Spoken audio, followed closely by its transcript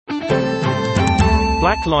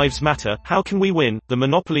Black Lives Matter, How Can We Win? The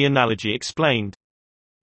Monopoly Analogy Explained.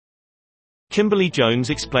 Kimberly Jones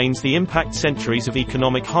explains the impact centuries of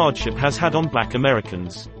economic hardship has had on Black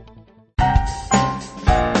Americans.